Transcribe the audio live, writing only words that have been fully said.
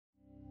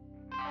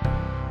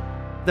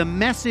The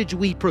message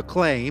we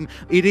proclaim,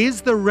 it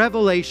is the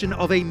revelation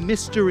of a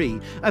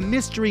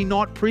mystery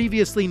not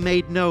previously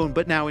made known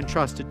but now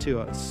entrusted to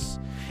us.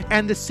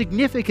 And the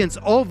significance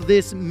of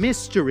this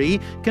mystery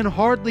can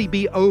hardly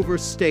be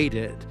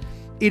overstated.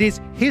 It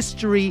is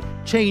history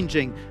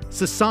changing,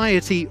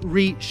 society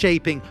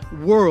reshaping,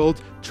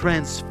 world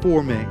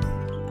transforming.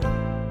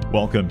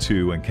 Welcome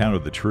to Encounter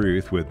the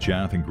Truth with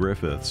Jonathan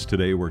Griffiths.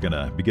 Today we're going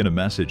to begin a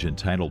message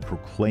entitled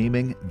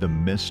Proclaiming the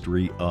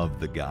Mystery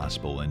of the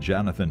Gospel. And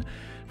Jonathan,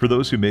 for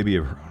those who maybe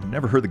have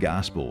never heard the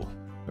gospel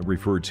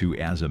referred to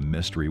as a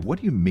mystery, what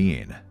do you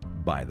mean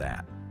by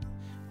that?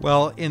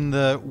 Well, in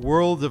the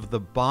world of the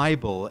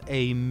Bible,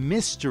 a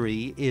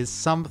mystery is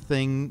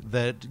something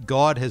that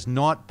God has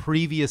not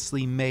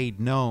previously made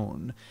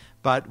known,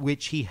 but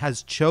which he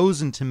has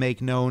chosen to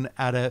make known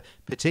at a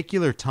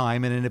particular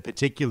time and in a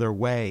particular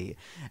way.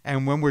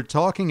 And when we're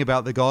talking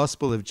about the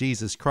gospel of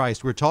Jesus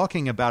Christ, we're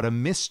talking about a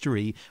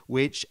mystery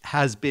which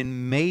has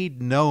been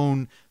made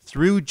known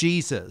through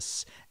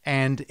Jesus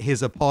and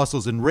his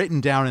apostles and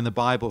written down in the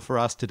Bible for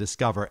us to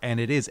discover. And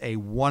it is a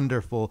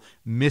wonderful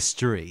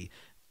mystery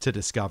to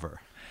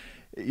discover.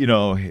 You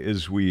know,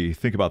 as we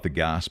think about the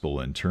gospel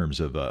in terms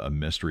of a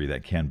mystery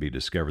that can be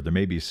discovered, there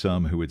may be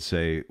some who would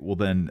say, well,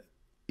 then,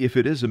 if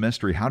it is a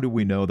mystery, how do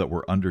we know that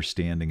we're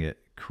understanding it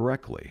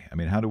correctly? I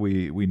mean, how do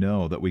we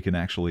know that we can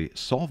actually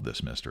solve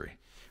this mystery?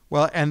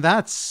 Well, and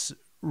that's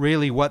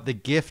really what the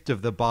gift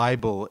of the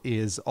Bible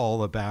is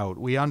all about.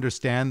 We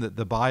understand that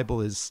the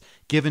Bible is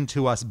given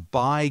to us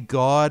by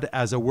God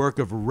as a work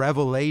of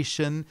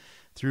revelation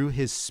through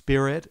his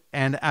Spirit.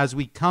 And as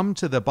we come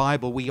to the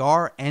Bible, we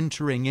are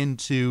entering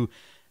into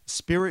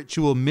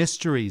spiritual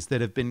mysteries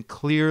that have been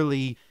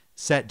clearly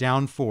set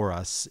down for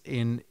us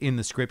in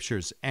the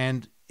Scriptures.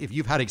 And if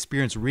you've had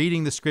experience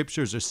reading the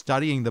Scriptures or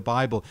studying the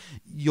Bible,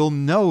 you'll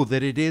know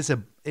that it is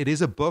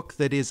a book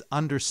that is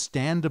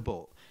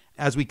understandable.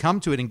 As we come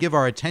to it and give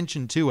our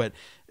attention to it,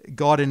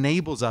 God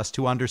enables us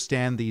to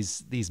understand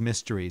these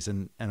mysteries.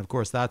 And of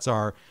course, that's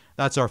our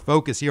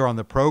focus here on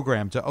the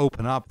program, to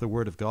open up the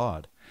Word of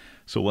God.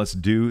 So let's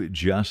do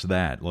just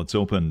that. Let's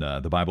open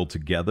the Bible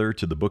together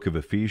to the book of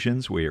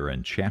Ephesians. We are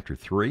in chapter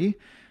 3,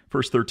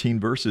 first 13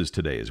 verses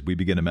today as we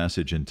begin a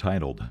message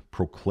entitled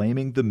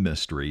Proclaiming the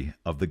Mystery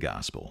of the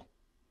Gospel.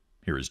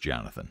 Here is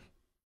Jonathan.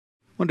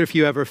 I wonder if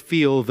you ever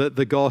feel that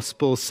the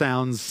gospel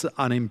sounds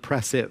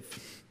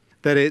unimpressive,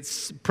 that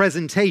its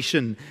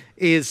presentation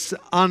is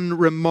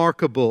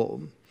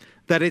unremarkable,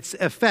 that its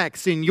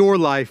effects in your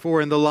life or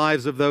in the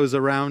lives of those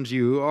around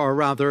you are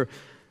rather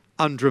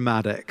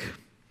undramatic.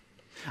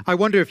 I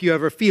wonder if you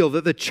ever feel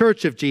that the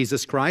Church of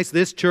Jesus Christ,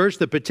 this church,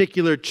 the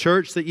particular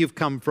church that you've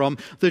come from,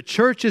 the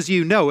church as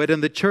you know it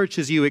and the church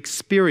as you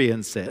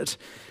experience it,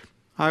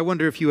 I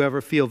wonder if you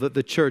ever feel that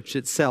the church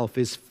itself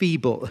is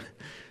feeble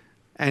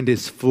and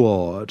is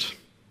flawed.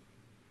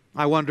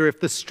 I wonder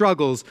if the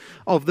struggles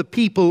of the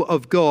people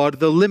of God,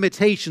 the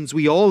limitations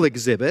we all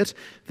exhibit,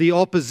 the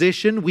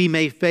opposition we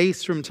may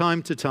face from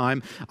time to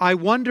time, I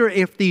wonder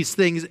if these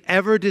things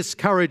ever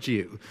discourage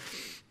you,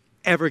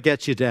 ever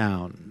get you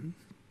down.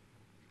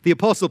 The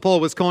Apostle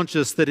Paul was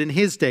conscious that in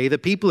his day, the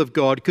people of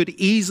God could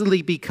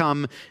easily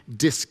become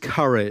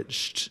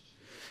discouraged.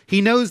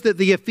 He knows that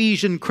the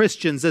Ephesian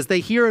Christians, as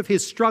they hear of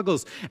his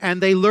struggles and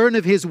they learn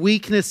of his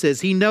weaknesses,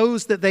 he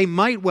knows that they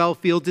might well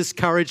feel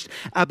discouraged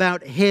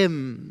about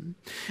him.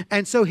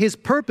 And so his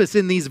purpose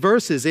in these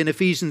verses in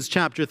Ephesians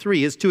chapter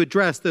 3 is to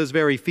address those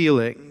very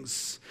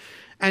feelings,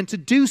 and to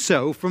do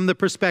so from the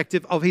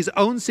perspective of his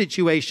own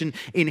situation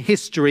in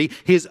history,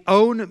 his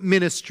own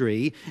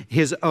ministry,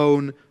 his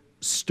own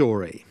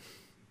story.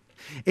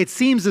 It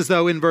seems as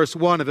though in verse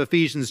 1 of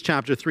Ephesians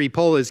chapter 3,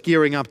 Paul is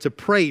gearing up to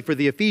pray for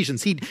the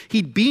Ephesians.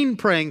 He'd been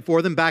praying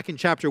for them back in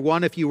chapter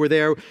 1, if you were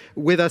there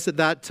with us at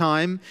that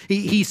time.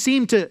 He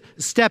seemed to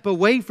step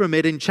away from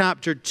it in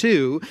chapter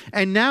 2,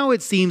 and now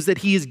it seems that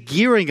he is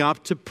gearing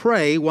up to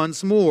pray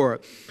once more.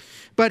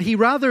 But he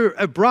rather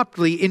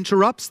abruptly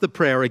interrupts the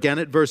prayer again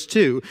at verse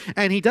 2,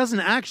 and he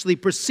doesn't actually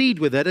proceed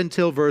with it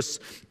until verse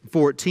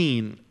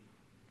 14.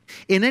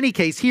 In any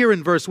case, here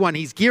in verse 1,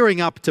 he's gearing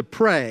up to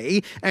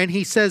pray, and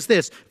he says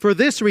this, "For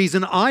this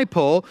reason, I,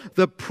 Paul,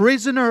 the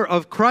prisoner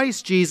of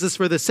Christ Jesus,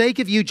 for the sake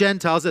of you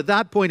Gentiles," at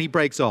that point he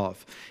breaks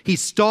off. He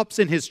stops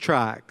in his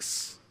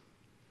tracks.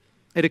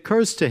 It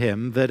occurs to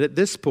him that at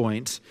this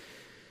point,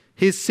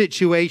 his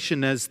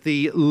situation as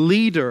the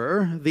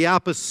leader, the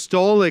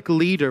apostolic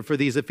leader for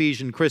these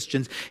Ephesian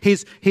Christians,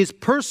 his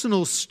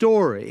personal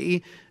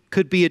story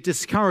could be a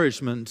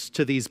discouragement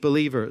to these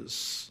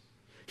believers.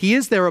 He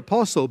is their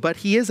apostle, but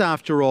he is,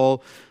 after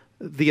all,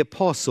 the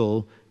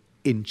apostle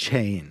in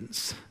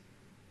chains.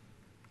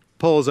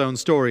 Paul's own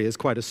story is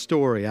quite a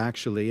story,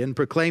 actually. In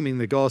proclaiming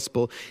the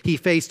gospel, he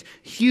faced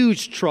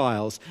huge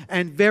trials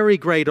and very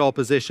great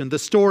opposition. The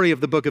story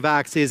of the book of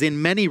Acts is,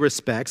 in many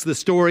respects, the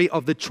story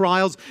of the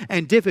trials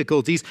and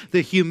difficulties,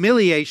 the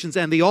humiliations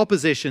and the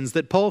oppositions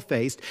that Paul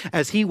faced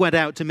as he went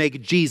out to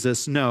make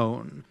Jesus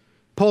known.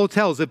 Paul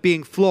tells of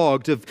being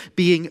flogged, of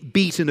being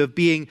beaten, of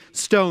being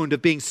stoned,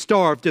 of being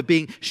starved, of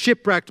being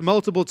shipwrecked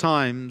multiple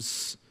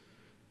times.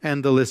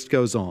 And the list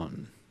goes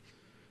on.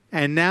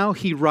 And now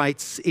he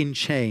writes in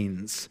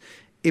chains,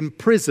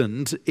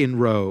 imprisoned in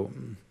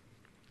Rome.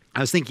 I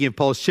was thinking of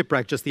Paul's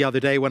shipwreck just the other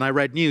day when I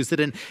read news that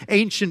an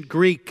ancient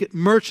Greek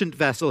merchant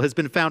vessel has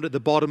been found at the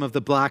bottom of the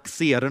Black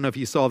Sea. I don't know if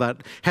you saw that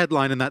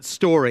headline in that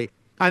story.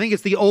 I think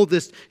it's the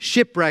oldest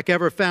shipwreck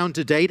ever found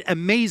to date,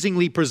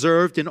 amazingly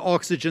preserved in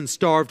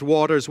oxygen-starved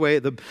waters way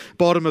at the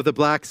bottom of the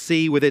Black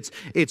Sea with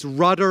its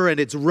rudder and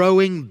its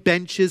rowing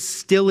benches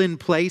still in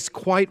place.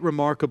 Quite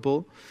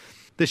remarkable.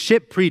 The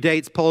ship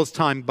predates Paul's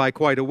time by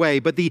quite a way,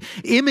 but the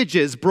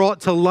images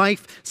brought to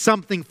life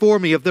something for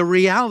me of the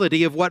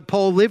reality of what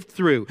Paul lived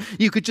through.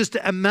 You could just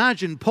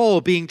imagine Paul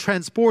being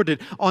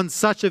transported on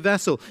such a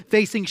vessel,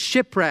 facing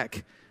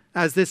shipwreck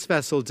as this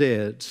vessel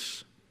did.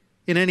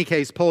 In any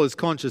case, Paul is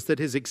conscious that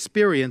his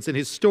experience and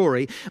his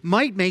story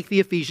might make the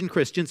Ephesian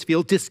Christians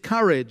feel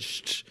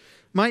discouraged,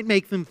 might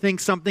make them think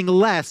something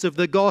less of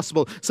the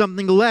gospel,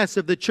 something less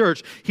of the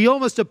church. He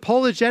almost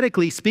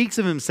apologetically speaks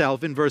of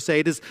himself in verse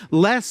 8 as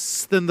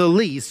less than the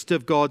least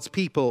of God's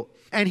people.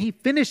 And he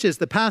finishes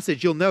the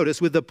passage, you'll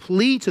notice, with a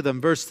plea to them,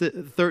 verse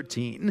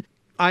 13.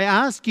 I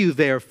ask you,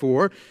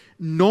 therefore,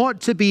 not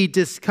to be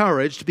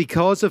discouraged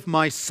because of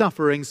my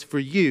sufferings for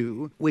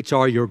you, which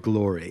are your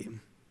glory.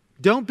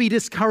 Don't be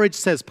discouraged,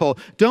 says Paul.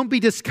 Don't be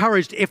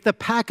discouraged if the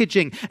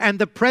packaging and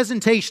the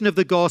presentation of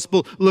the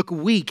gospel look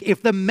weak,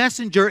 if the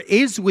messenger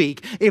is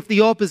weak, if the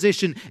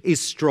opposition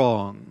is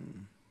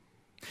strong.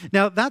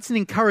 Now, that's an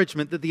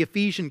encouragement that the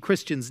Ephesian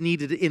Christians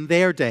needed in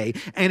their day,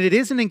 and it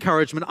is an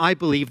encouragement, I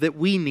believe, that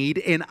we need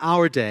in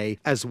our day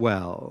as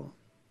well.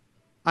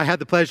 I had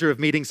the pleasure of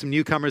meeting some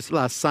newcomers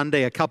last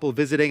Sunday, a couple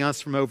visiting us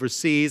from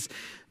overseas.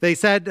 They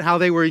said how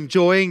they were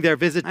enjoying their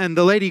visit, and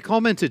the lady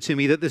commented to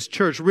me that this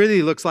church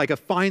really looks like a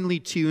finely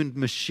tuned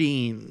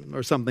machine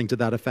or something to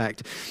that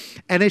effect.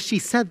 And as she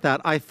said that,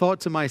 I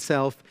thought to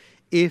myself,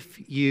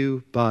 if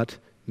you but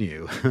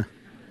knew.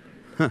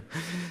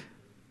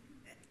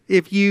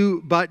 If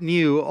you but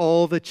knew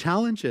all the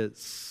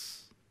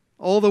challenges,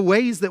 all the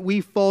ways that we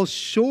fall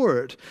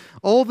short,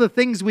 all the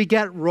things we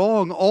get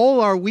wrong, all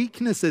our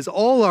weaknesses,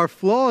 all our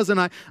flaws.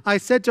 And I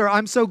said to her,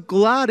 I'm so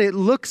glad it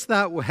looks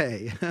that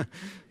way.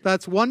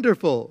 That's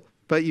wonderful.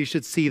 But you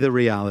should see the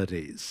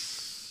realities.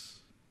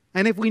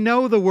 And if we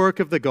know the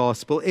work of the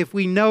gospel, if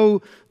we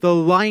know the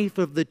life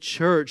of the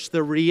church,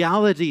 the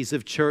realities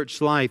of church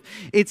life,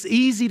 it's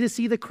easy to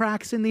see the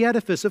cracks in the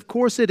edifice. Of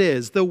course it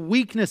is. The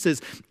weaknesses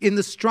in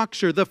the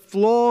structure, the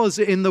flaws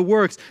in the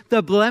works,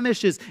 the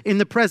blemishes in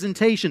the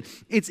presentation.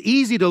 It's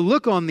easy to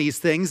look on these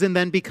things and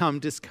then become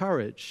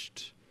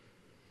discouraged.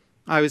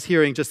 I was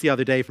hearing just the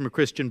other day from a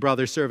Christian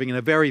brother serving in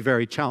a very,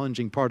 very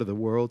challenging part of the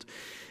world.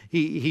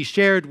 He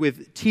shared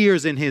with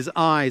tears in his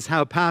eyes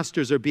how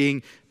pastors are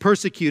being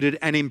persecuted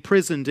and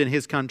imprisoned in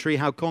his country,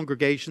 how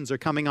congregations are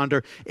coming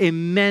under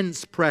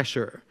immense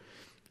pressure,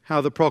 how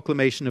the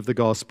proclamation of the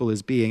gospel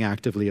is being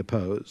actively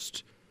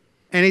opposed.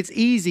 And it's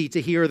easy to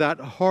hear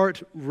that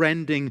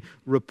heart-rending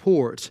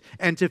report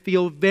and to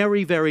feel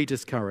very, very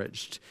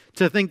discouraged,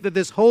 to think that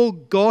this whole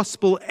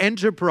gospel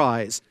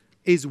enterprise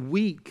is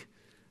weak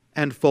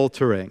and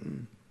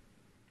faltering.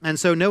 And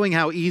so knowing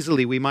how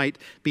easily we might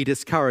be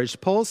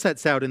discouraged, Paul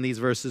sets out in these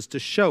verses to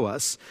show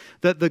us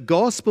that the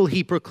gospel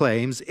he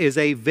proclaims is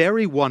a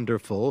very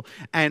wonderful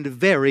and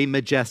very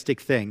majestic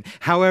thing,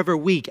 however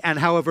weak and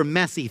however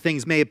messy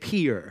things may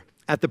appear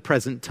at the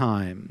present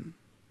time.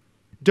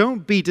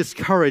 Don't be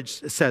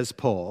discouraged, says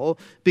Paul,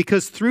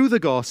 because through the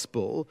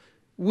gospel,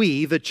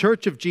 we, the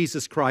Church of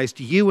Jesus Christ,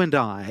 you and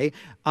I,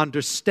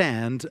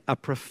 understand a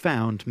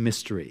profound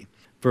mystery.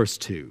 Verse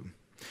 2.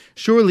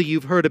 Surely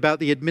you've heard about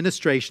the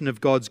administration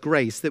of God's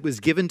grace that was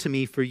given to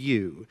me for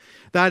you.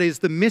 That is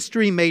the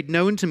mystery made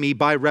known to me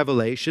by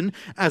revelation,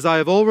 as I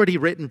have already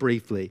written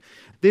briefly.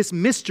 This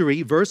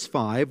mystery, verse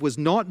 5, was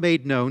not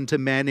made known to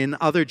men in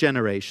other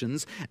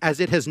generations, as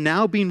it has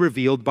now been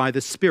revealed by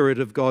the Spirit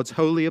of God's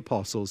holy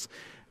apostles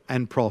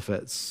and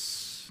prophets.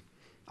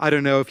 I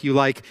don't know if you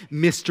like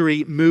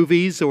mystery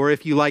movies or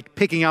if you like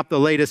picking up the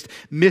latest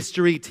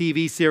mystery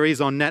TV series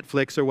on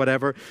Netflix or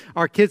whatever.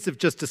 Our kids have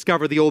just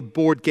discovered the old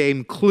board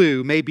game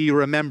Clue. Maybe you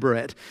remember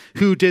it.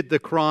 Who did the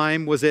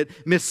crime? Was it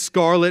Miss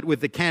Scarlet with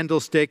the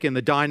candlestick in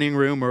the dining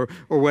room or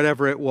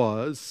whatever it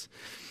was?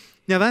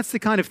 Now, that's the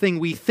kind of thing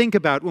we think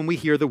about when we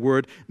hear the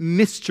word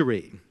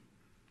mystery.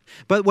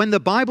 But when the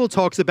Bible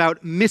talks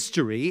about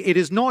mystery, it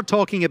is not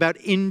talking about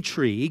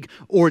intrigue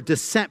or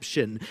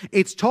deception.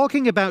 It's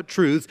talking about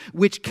truths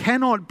which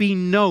cannot be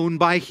known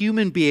by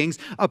human beings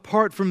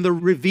apart from the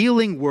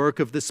revealing work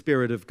of the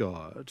Spirit of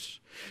God.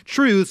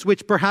 Truths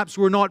which perhaps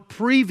were not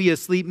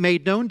previously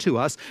made known to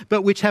us,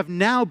 but which have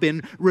now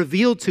been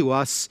revealed to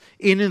us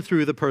in and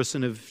through the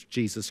person of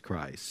Jesus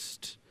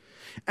Christ.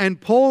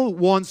 And Paul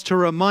wants to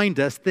remind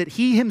us that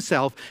he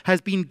himself has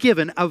been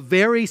given a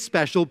very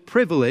special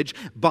privilege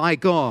by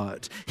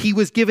God. He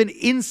was given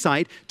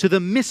insight to the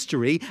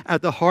mystery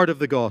at the heart of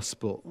the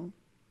gospel.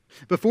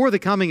 Before the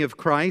coming of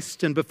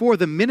Christ and before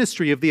the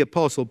ministry of the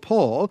Apostle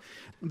Paul,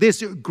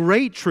 this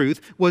great truth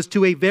was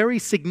to a very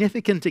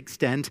significant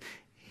extent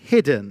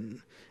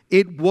hidden.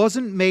 It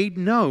wasn't made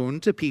known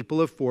to people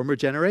of former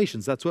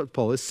generations. That's what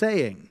Paul is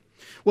saying.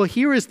 Well,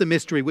 here is the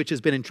mystery which has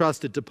been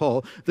entrusted to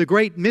Paul, the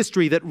great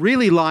mystery that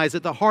really lies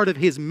at the heart of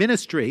his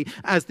ministry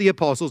as the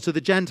apostle to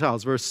the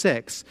Gentiles. Verse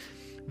 6.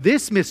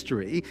 This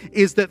mystery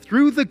is that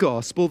through the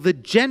gospel, the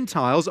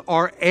Gentiles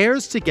are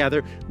heirs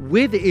together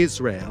with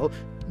Israel,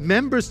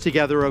 members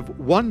together of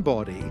one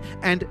body,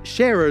 and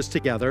sharers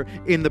together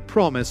in the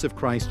promise of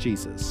Christ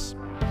Jesus.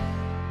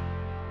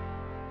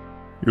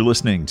 You're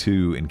listening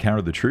to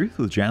Encounter the Truth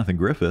with Jonathan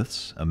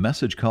Griffiths, a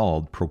message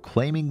called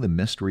Proclaiming the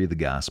Mystery of the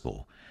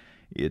Gospel.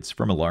 It's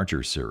from a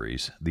larger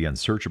series, The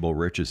Unsearchable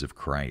Riches of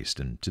Christ,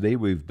 and today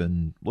we've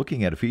been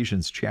looking at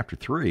Ephesians chapter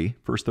 3,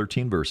 first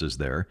 13 verses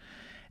there,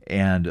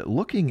 and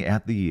looking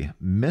at the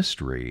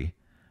mystery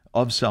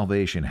of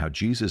salvation, how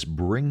Jesus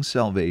brings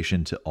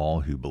salvation to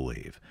all who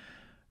believe.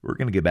 We're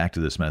going to get back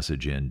to this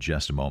message in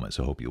just a moment,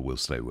 so I hope you will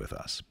stay with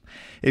us.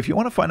 If you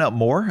want to find out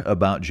more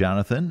about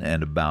Jonathan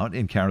and about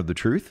Encounter the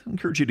Truth, I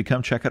encourage you to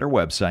come check out our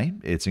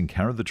website. It's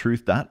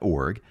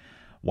encounterthetruth.org.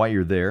 While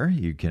you're there,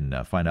 you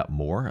can find out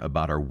more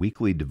about our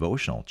weekly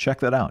devotional. Check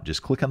that out.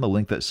 Just click on the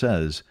link that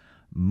says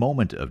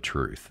Moment of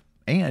Truth.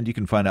 And you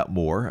can find out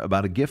more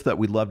about a gift that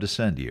we'd love to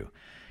send you.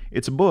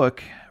 It's a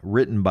book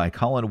written by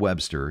Colin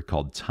Webster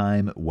called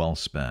Time Well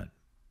Spent.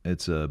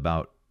 It's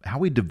about how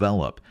we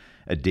develop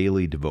a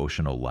daily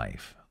devotional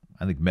life.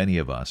 I think many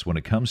of us, when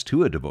it comes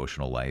to a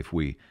devotional life,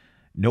 we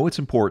know it's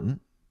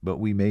important, but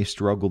we may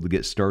struggle to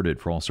get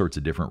started for all sorts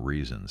of different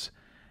reasons.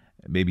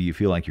 Maybe you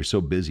feel like you're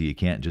so busy you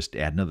can't just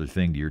add another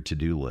thing to your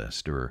to-do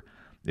list, or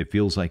it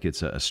feels like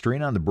it's a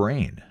strain on the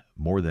brain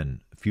more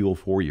than fuel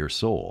for your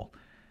soul.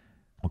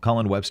 Well,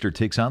 Colin Webster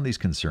takes on these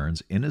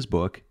concerns in his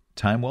book,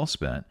 Time Well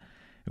Spent,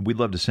 and we'd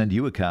love to send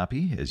you a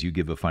copy as you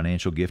give a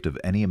financial gift of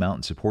any amount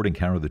in support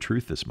Encounter the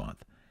Truth this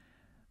month.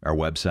 Our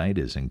website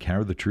is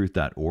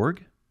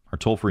encounterthetruth.org. Our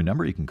toll-free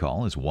number you can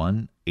call is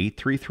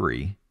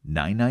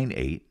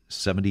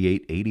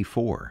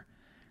 1-833-998-7884.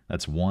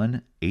 That's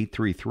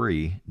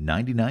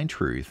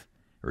 1-833-99-TRUTH.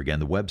 Or again,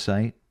 the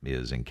website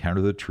is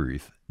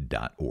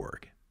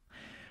encounterthetruth.org.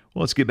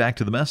 Well, let's get back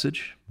to the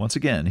message. Once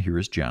again, here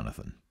is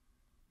Jonathan.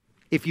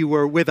 If you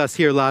were with us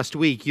here last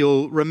week,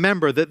 you'll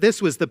remember that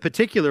this was the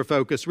particular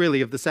focus,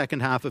 really, of the second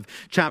half of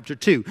chapter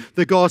 2.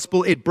 The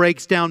gospel, it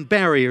breaks down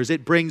barriers.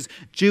 It brings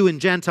Jew and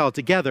Gentile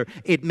together.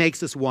 It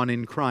makes us one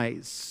in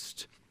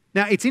Christ.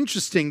 Now, it's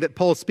interesting that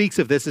Paul speaks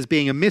of this as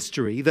being a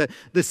mystery.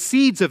 The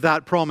seeds of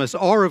that promise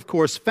are, of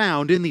course,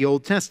 found in the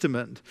Old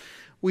Testament.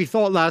 We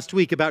thought last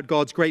week about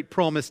God's great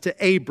promise to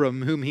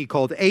Abram, whom he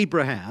called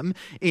Abraham,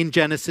 in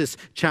Genesis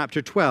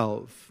chapter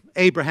 12.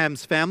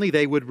 Abraham's family,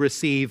 they would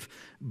receive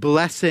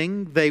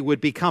blessing, they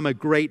would become a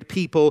great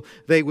people,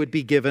 they would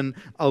be given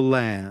a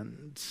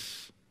land.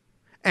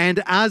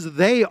 And as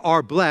they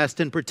are blessed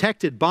and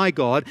protected by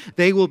God,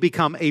 they will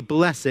become a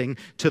blessing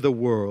to the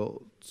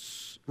world.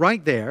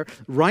 Right there,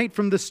 right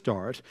from the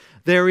start,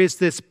 there is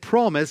this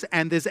promise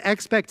and this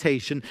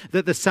expectation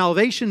that the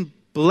salvation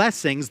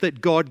blessings that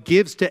God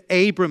gives to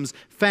Abram's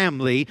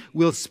family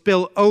will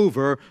spill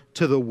over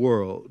to the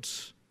world.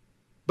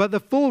 But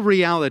the full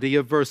reality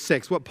of verse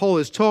 6, what Paul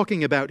is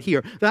talking about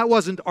here, that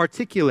wasn't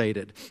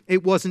articulated.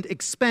 It wasn't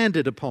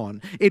expanded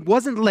upon. It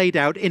wasn't laid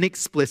out in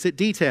explicit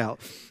detail.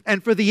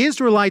 And for the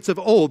Israelites of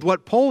old,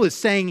 what Paul is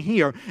saying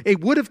here,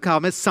 it would have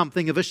come as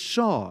something of a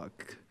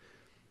shock.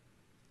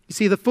 You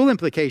see, the full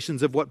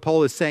implications of what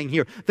Paul is saying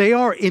here, they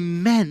are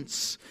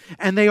immense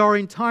and they are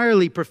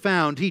entirely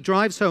profound. He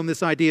drives home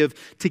this idea of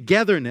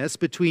togetherness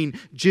between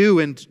Jew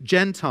and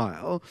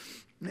Gentile.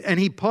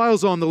 And he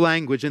piles on the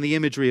language and the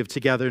imagery of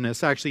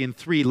togetherness actually in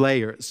 3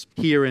 layers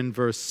here in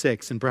verse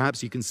 6. And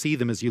perhaps you can see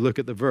them as you look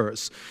at the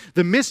verse.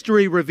 The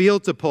mystery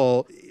revealed to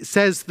Paul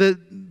says that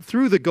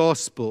through the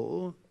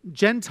gospel,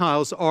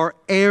 Gentiles are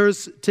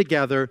heirs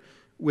together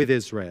with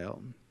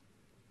Israel.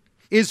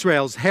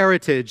 Israel's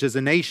heritage as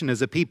a nation,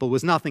 as a people,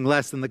 was nothing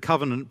less than the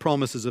covenant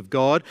promises of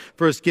God,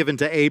 first given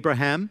to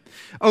Abraham.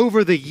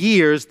 Over the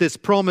years, this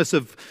promise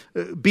of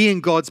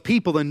being God's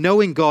people and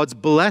knowing God's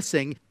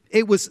blessing,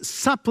 it was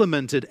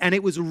supplemented and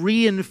it was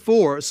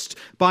reinforced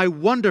by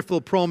wonderful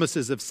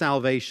promises of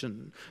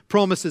salvation,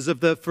 promises of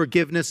the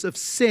forgiveness of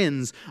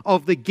sins,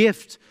 of the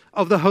gift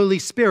of the Holy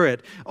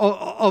Spirit,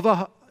 of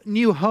a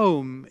new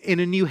home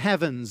in a new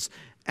heavens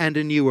and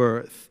a new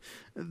earth.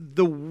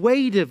 The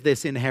weight of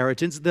this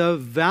inheritance, the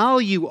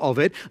value of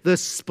it, the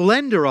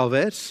splendor of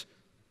it,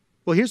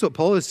 well, here's what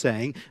Paul is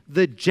saying.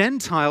 The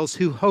Gentiles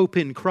who hope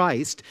in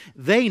Christ,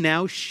 they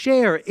now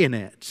share in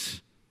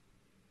it.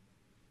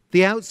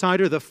 The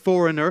outsider, the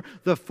foreigner,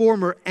 the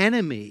former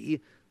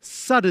enemy,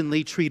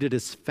 suddenly treated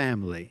as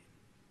family.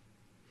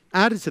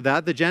 Added to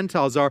that, the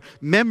Gentiles are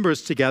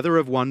members together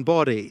of one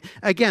body.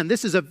 Again,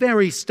 this is a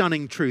very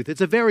stunning truth. It's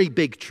a very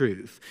big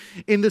truth.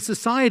 In the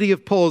society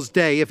of Paul's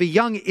day, if a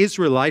young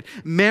Israelite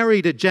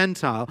married a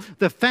Gentile,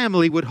 the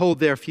family would hold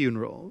their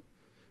funeral.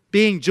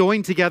 Being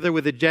joined together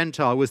with a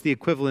Gentile was the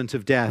equivalent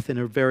of death in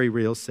a very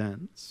real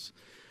sense.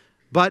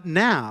 But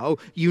now,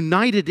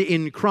 united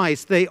in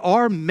Christ, they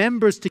are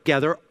members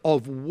together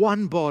of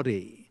one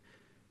body.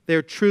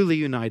 They're truly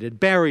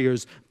united.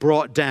 Barriers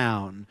brought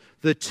down.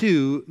 The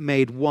two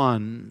made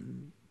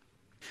one.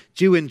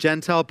 Jew and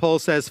Gentile, Paul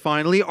says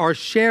finally, are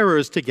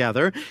sharers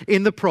together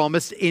in the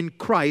promise in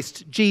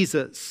Christ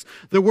Jesus.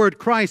 The word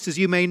Christ, as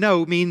you may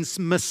know, means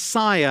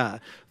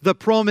Messiah, the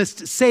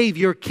promised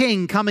Savior,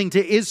 King coming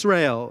to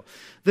Israel.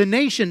 The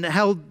nation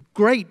held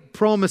great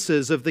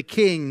promises of the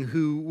King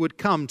who would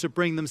come to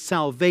bring them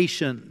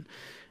salvation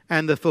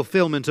and the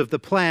fulfillment of the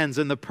plans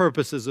and the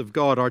purposes of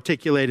God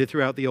articulated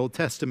throughout the Old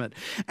Testament.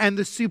 And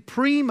the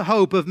supreme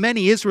hope of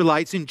many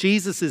Israelites in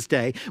Jesus'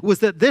 day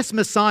was that this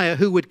Messiah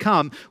who would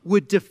come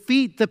would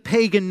defeat the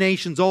pagan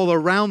nations all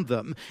around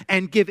them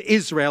and give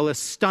Israel a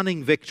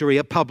stunning victory,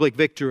 a public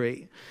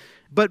victory.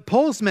 But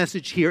Paul's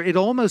message here, it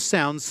almost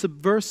sounds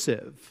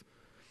subversive.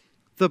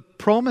 The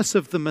promise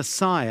of the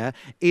Messiah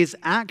is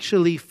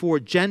actually for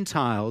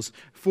Gentiles,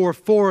 for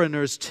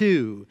foreigners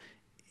too,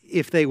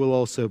 if they will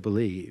also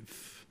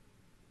believe.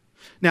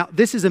 Now,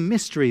 this is a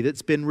mystery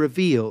that's been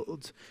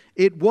revealed.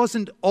 It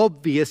wasn't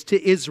obvious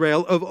to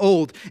Israel of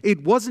old.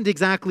 It wasn't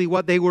exactly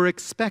what they were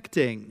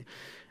expecting.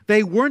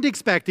 They weren't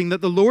expecting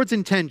that the Lord's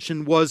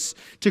intention was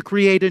to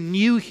create a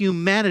new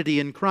humanity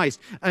in Christ,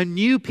 a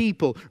new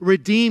people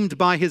redeemed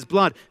by His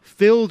blood,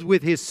 filled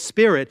with His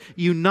Spirit,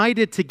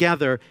 united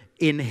together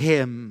in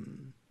Him.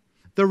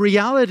 The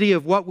reality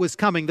of what was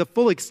coming, the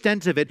full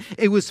extent of it,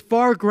 it was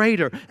far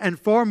greater and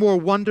far more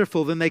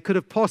wonderful than they could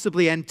have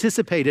possibly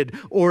anticipated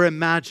or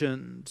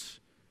imagined.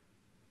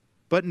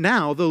 But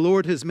now the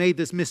Lord has made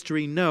this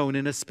mystery known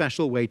in a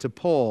special way to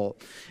Paul.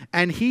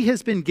 And he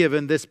has been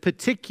given this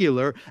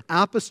particular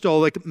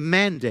apostolic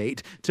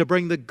mandate to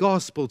bring the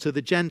gospel to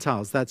the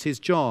Gentiles. That's his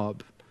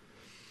job.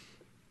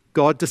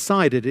 God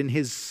decided in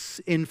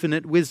His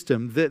infinite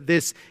wisdom that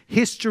this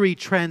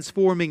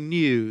history-transforming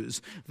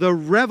news, the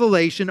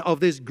revelation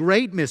of this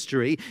great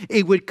mystery,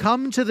 it would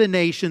come to the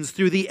nations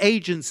through the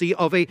agency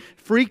of a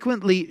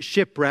frequently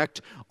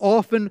shipwrecked,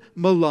 often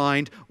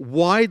maligned,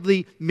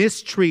 widely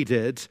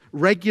mistreated,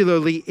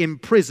 regularly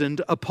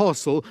imprisoned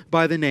apostle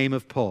by the name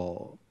of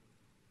Paul.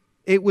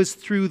 It was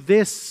through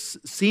this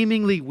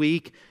seemingly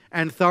weak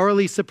and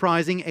thoroughly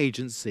surprising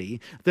agency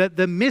that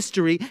the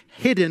mystery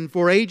hidden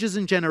for ages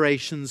and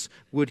generations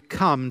would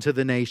come to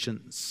the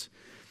nations.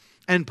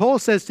 And Paul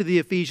says to the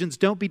Ephesians,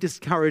 don't be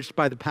discouraged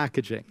by the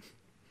packaging.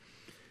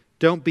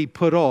 Don't be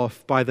put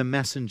off by the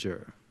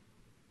messenger.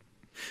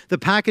 The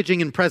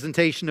packaging and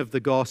presentation of the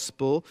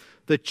gospel,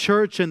 the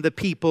church and the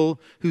people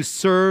who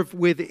serve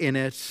within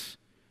it,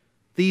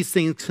 these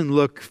things can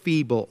look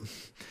feeble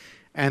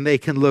and they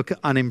can look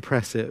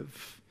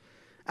unimpressive.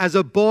 As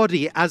a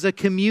body, as a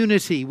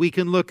community, we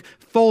can look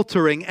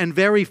faltering and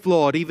very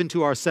flawed even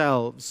to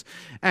ourselves.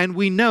 And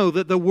we know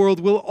that the world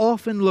will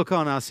often look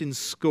on us in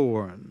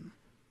scorn.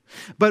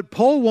 But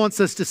Paul wants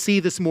us to see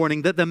this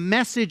morning that the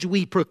message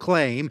we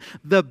proclaim,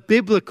 the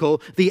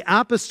biblical, the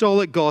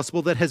apostolic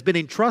gospel that has been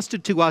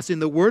entrusted to us in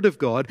the Word of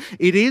God,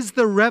 it is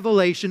the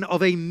revelation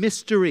of a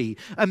mystery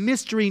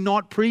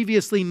not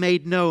previously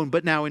made known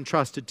but now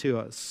entrusted to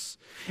us.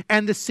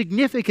 And the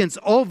significance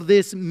of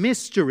this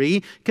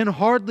mystery can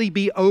hardly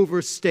be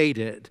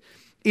overstated.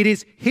 It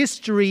is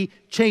history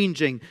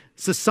changing,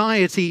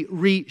 society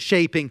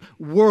reshaping,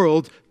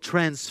 world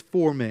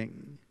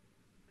transforming.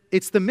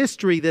 It's the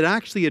mystery that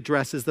actually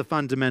addresses the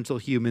fundamental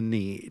human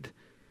need,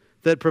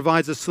 that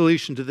provides a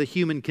solution to the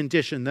human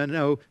condition that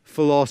no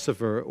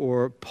philosopher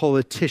or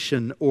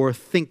politician or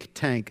think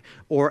tank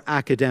or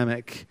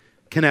academic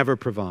can ever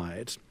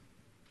provide.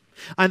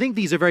 I think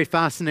these are very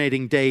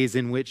fascinating days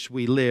in which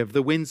we live.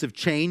 The winds of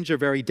change are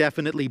very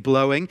definitely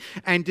blowing,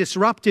 and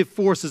disruptive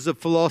forces of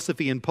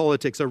philosophy and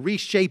politics are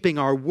reshaping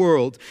our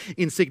world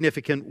in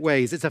significant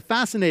ways. It's a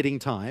fascinating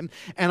time,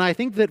 and I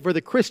think that for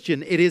the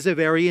Christian, it is a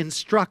very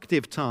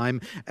instructive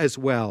time as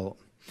well.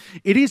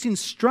 It is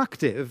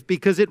instructive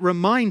because it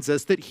reminds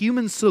us that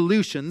human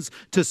solutions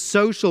to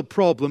social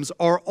problems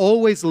are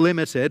always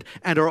limited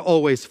and are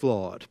always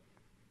flawed.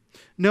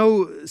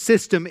 No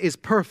system is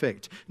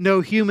perfect.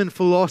 No human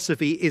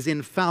philosophy is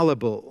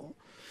infallible.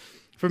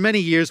 For many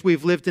years,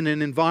 we've lived in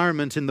an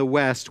environment in the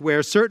West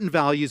where certain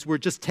values were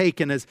just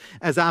taken as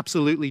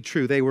absolutely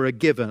true. They were a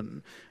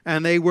given.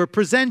 And they were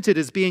presented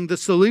as being the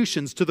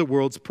solutions to the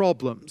world's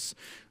problems.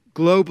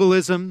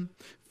 Globalism,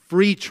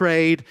 free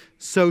trade,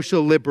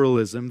 social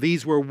liberalism.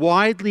 These were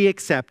widely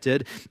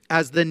accepted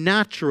as the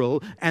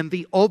natural and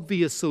the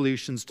obvious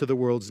solutions to the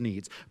world's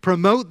needs.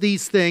 Promote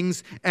these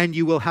things and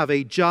you will have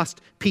a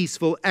just,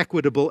 peaceful,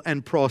 equitable,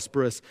 and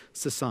prosperous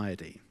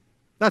society.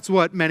 That's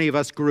what many of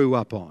us grew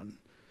up on.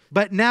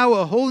 But now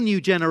a whole new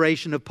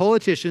generation of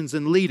politicians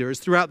and leaders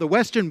throughout the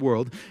Western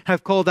world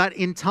have called that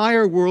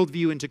entire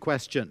worldview into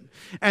question.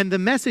 And the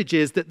message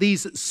is that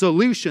these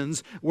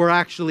solutions were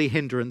actually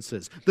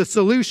hindrances. The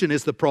solution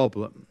is the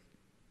problem.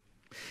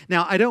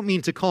 Now, I don't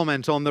mean to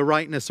comment on the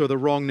rightness or the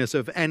wrongness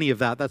of any of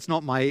that. That's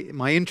not my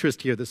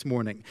interest here this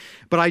morning.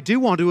 But I do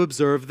want to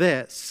observe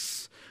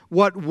this.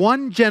 What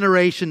one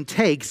generation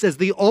takes as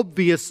the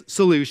obvious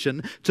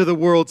solution to the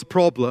world's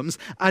problems,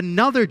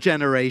 another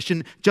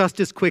generation just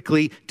as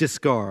quickly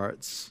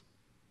discards.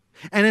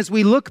 And as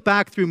we look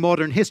back through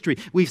modern history,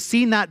 we've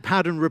seen that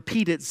pattern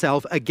repeat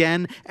itself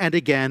again and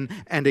again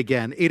and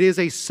again. It is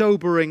a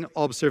sobering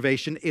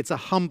observation. It's a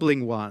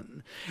humbling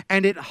one.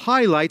 And it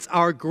highlights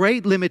our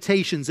great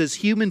limitations as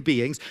human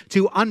beings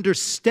to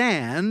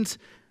understand,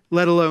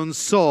 let alone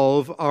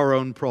solve, our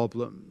own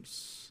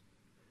problems.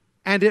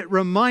 And it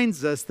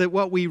reminds us that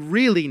what we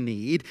really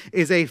need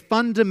is a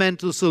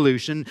fundamental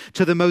solution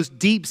to the most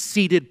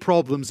deep-seated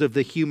problems of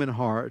the human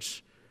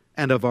heart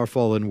and of our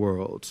fallen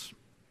world.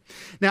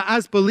 Now,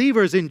 as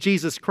believers in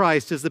Jesus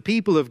Christ, as the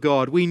people of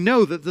God, we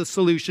know that the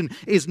solution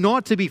is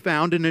not to be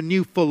found in a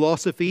new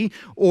philosophy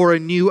or a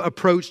new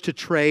approach to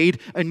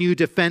trade, a new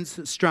defense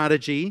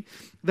strategy.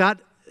 That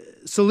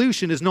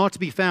solution is not to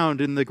be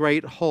found in the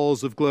great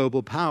halls of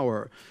global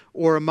power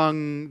or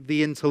among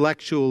the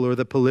intellectual or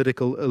the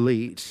political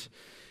elite.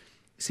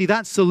 See,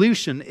 that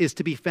solution is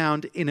to be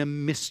found in a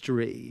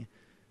mystery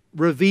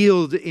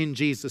revealed in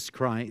Jesus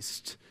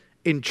Christ,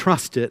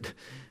 entrusted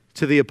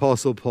to the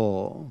Apostle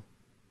Paul.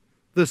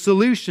 The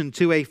solution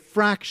to a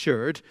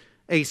fractured,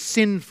 a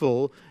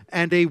sinful,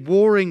 and a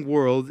warring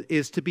world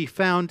is to be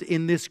found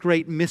in this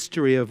great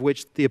mystery of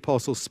which the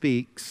apostle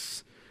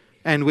speaks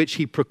and which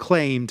he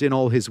proclaimed in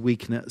all his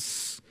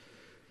weakness.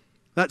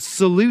 That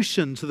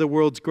solution to the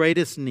world's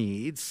greatest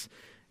needs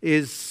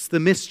is the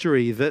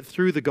mystery that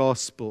through the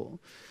gospel,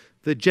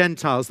 the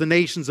Gentiles, the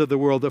nations of the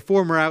world, the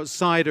former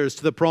outsiders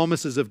to the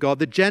promises of God,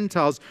 the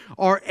Gentiles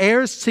are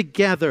heirs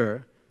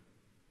together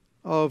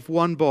of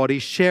one body,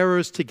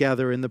 sharers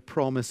together in the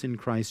promise in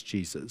Christ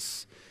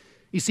Jesus.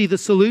 You see, the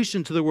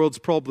solution to the world's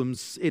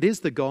problems, it is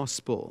the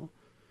gospel.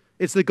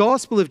 It's the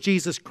gospel of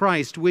Jesus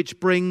Christ which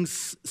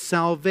brings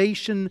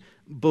salvation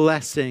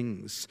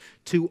blessings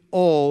to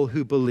all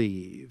who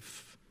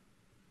believe.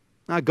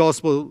 That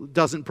gospel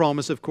doesn't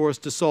promise, of course,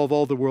 to solve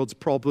all the world's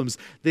problems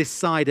this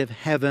side of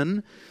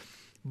heaven,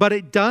 but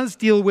it does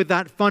deal with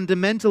that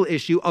fundamental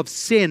issue of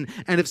sin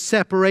and of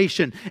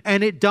separation.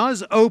 And it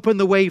does open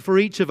the way for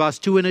each of us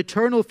to an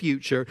eternal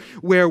future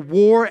where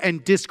war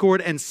and discord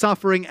and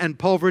suffering and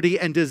poverty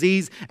and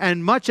disease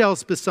and much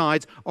else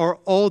besides are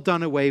all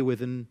done away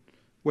with and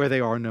where they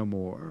are no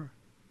more.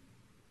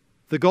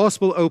 The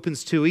gospel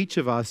opens to each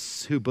of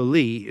us who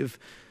believe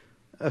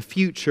a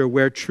future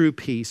where true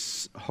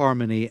peace,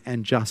 harmony,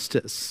 and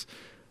justice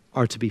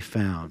are to be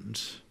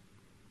found.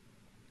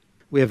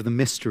 We have the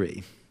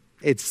mystery.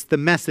 It's the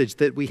message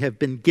that we have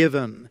been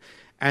given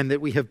and that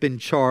we have been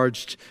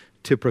charged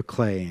to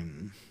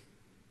proclaim.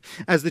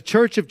 As the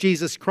Church of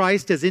Jesus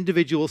Christ, as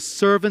individual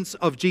servants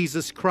of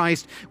Jesus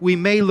Christ, we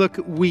may look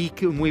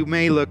weak and we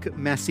may look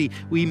messy.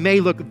 We may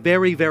look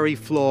very, very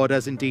flawed,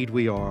 as indeed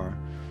we are.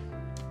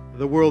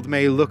 The world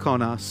may look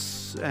on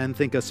us and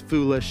think us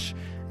foolish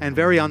and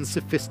very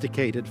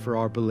unsophisticated for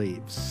our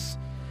beliefs.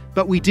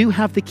 But we do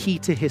have the key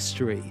to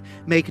history.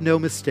 Make no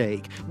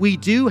mistake. We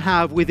do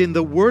have within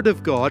the Word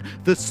of God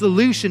the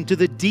solution to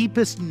the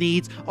deepest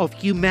needs of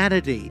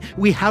humanity.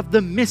 We have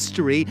the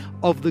mystery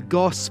of the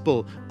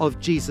gospel of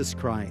Jesus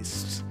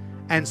Christ.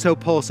 And so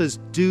Paul says,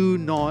 do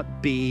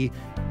not be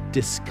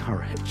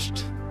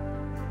discouraged.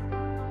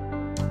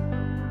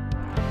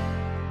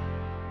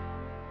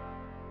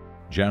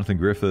 Jonathan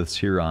Griffiths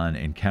here on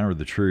Encounter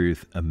the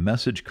Truth, a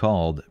message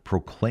called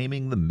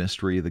Proclaiming the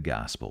Mystery of the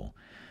Gospel.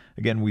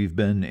 Again, we've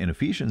been in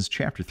Ephesians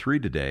chapter 3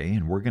 today,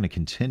 and we're going to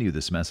continue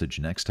this message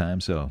next time,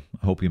 so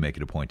I hope you make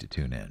it a point to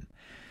tune in.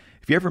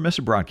 If you ever miss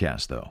a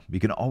broadcast, though, you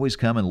can always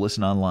come and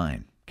listen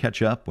online.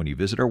 Catch up when you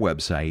visit our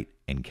website,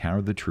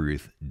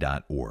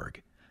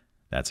 encounterthetruth.org.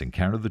 That's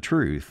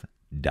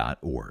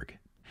encounterthetruth.org.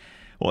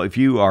 Well, if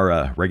you are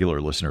a regular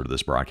listener to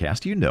this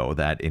broadcast, you know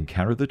that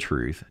Encounter the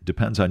Truth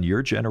depends on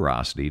your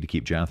generosity to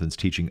keep Jonathan's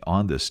teaching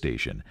on this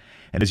station.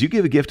 And as you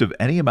give a gift of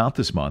any amount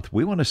this month,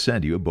 we want to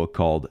send you a book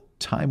called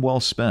Time Well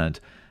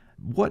Spent.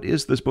 What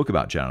is this book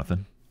about,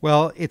 Jonathan?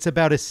 Well, it's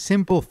about a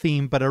simple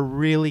theme, but a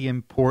really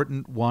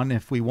important one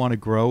if we want to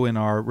grow in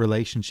our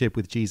relationship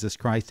with Jesus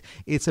Christ.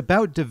 It's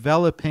about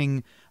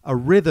developing a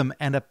rhythm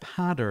and a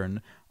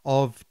pattern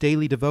of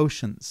daily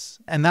devotions.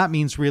 And that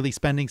means really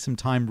spending some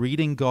time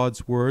reading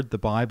God's Word, the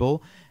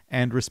Bible,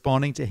 and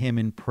responding to Him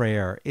in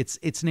prayer.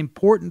 It's an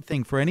important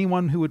thing for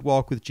anyone who would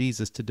walk with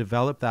Jesus to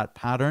develop that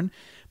pattern,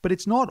 but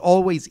it's not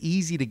always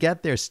easy to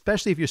get there,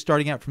 especially if you're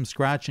starting out from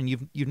scratch and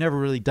you've never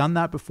really done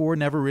that before,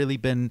 never really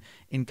been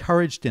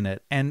encouraged in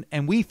it. And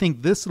we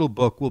think this little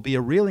book will be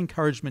a real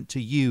encouragement to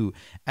you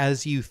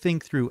as you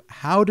think through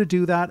how to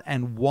do that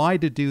and why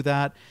to do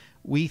that.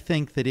 We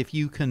think that if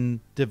you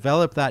can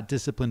develop that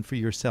discipline for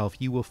yourself,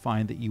 you will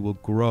find that you will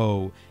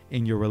grow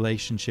in your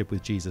relationship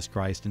with Jesus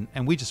Christ.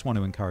 And we just want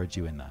to encourage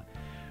you in that.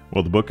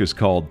 Well, the book is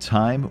called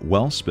Time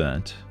Well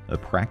Spent, a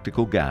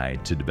practical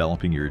guide to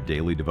developing your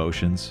daily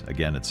devotions.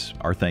 Again, it's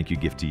our thank you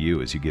gift to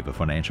you as you give a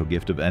financial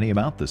gift of any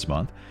amount this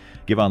month.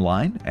 Give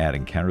online at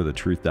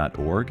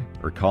encounterthetruth.org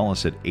or call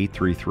us at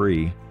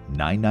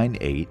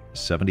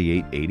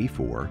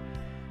 833-998-7884.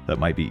 That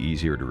might be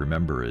easier to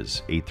remember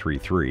as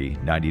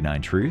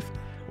 833-99-TRUTH.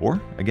 Or,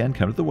 again,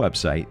 come to the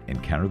website,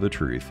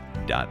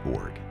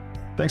 encounterthetruth.org.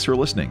 Thanks for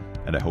listening,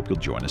 and I hope you'll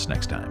join us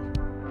next time.